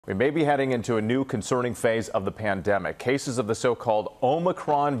We may be heading into a new concerning phase of the pandemic. Cases of the so-called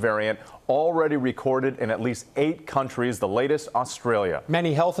Omicron variant already recorded in at least 8 countries, the latest Australia.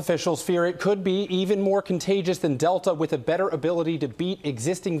 Many health officials fear it could be even more contagious than Delta with a better ability to beat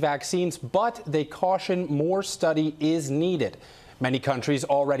existing vaccines, but they caution more study is needed. Many countries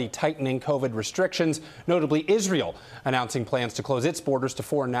already tightening COVID restrictions, notably Israel announcing plans to close its borders to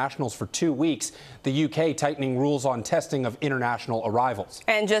foreign nationals for 2 weeks. The UK tightening rules on testing of international arrivals.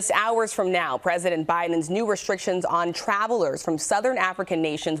 And just hours from now, President Biden's new restrictions on travelers from southern African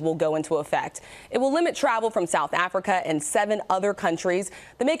nations will go into effect. It will limit travel from South Africa and 7 other countries.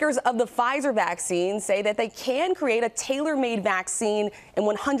 The makers of the Pfizer vaccine say that they can create a tailor-made vaccine in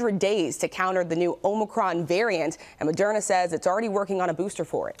 100 days to counter the new Omicron variant. And Moderna says it's already working on a booster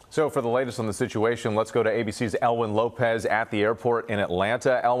for it. So for the latest on the situation, let's go to ABC's Elwin Lopez at the airport in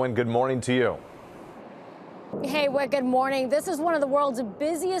Atlanta. Elwin, good morning to you. Hey, well, good morning. This is one of the world's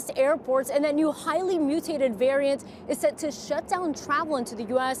busiest airports, and that new highly mutated variant is set to shut down travel into the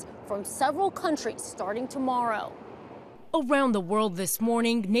U.S. from several countries starting tomorrow. Around the world this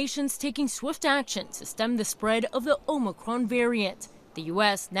morning, nations taking swift action to stem the spread of the Omicron variant. The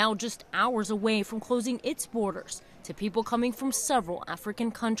U.S. now just hours away from closing its borders to people coming from several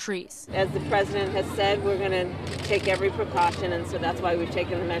African countries. As the president has said, we're going to take every precaution, and so that's why we've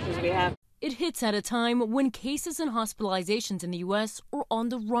taken the measures we have. It hits at a time when cases and hospitalizations in the U.S. are on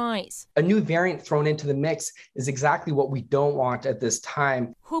the rise. A new variant thrown into the mix is exactly what we don't want at this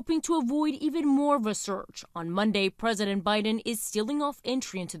time. Hoping to avoid even more of a surge, on Monday, President Biden is sealing off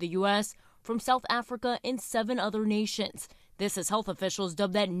entry into the U.S. from South Africa and 7 other nations. This as health officials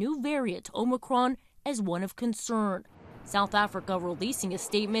dub that new variant, Omicron, as one of concern. South Africa releasing a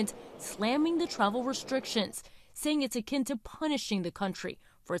statement slamming the travel restrictions, saying it's akin to punishing the country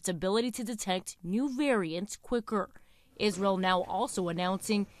for its ability to detect new variants quicker. Israel now also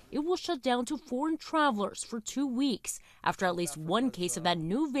announcing it will shut down to foreign travelers for 2 weeks after at least 1 case of that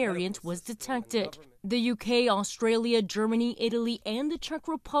new variant was detected. The UK, Australia, Germany, Italy, and the Czech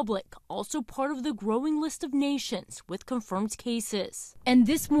Republic also part of the growing list of nations with confirmed cases. And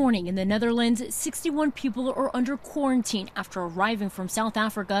this morning in the Netherlands, 61 people are under quarantine after arriving from South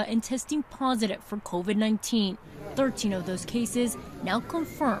Africa and testing positive for COVID-19. 13 of those cases now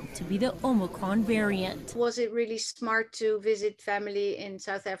confirmed to be the Omicron variant. Was it really smart to visit family in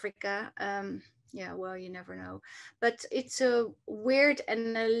South Africa? Yeah, well, you never know. But it's a weird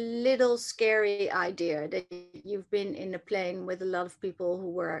and a little scary idea that you've been in a plane with a lot of people who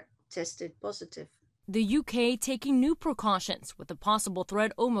were tested positive. The UK taking new precautions with the possible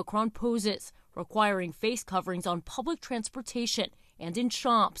threat Omicron poses, requiring face coverings on public transportation and in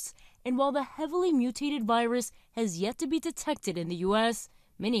shops. And while the heavily mutated virus has yet to be detected in the U.S.,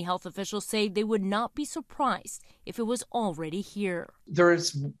 many health officials say they would not be surprised if it was already here.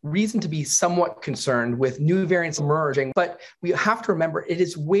 There's reason to be somewhat concerned with new variants emerging, but we have to remember it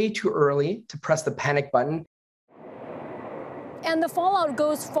is way too early to press the panic button. And the fallout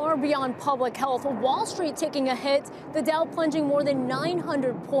goes far beyond public health. Wall Street taking a hit, the Dow plunging more than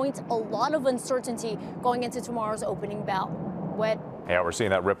 900 points, a lot of uncertainty going into tomorrow's opening bell. Yeah, we're seeing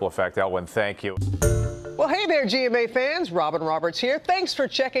that ripple effect. Elwin, thank you. Well, hey there, GMA fans. Robin Roberts here. Thanks for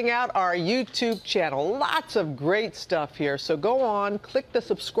checking out our YouTube channel. Lots of great stuff here. So go on, click the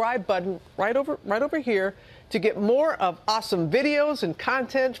subscribe button right over here to get more of awesome videos and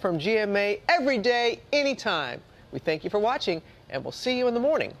content from GMA every day, anytime. We thank you for watching, and we'll see you in the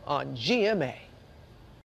morning on GMA.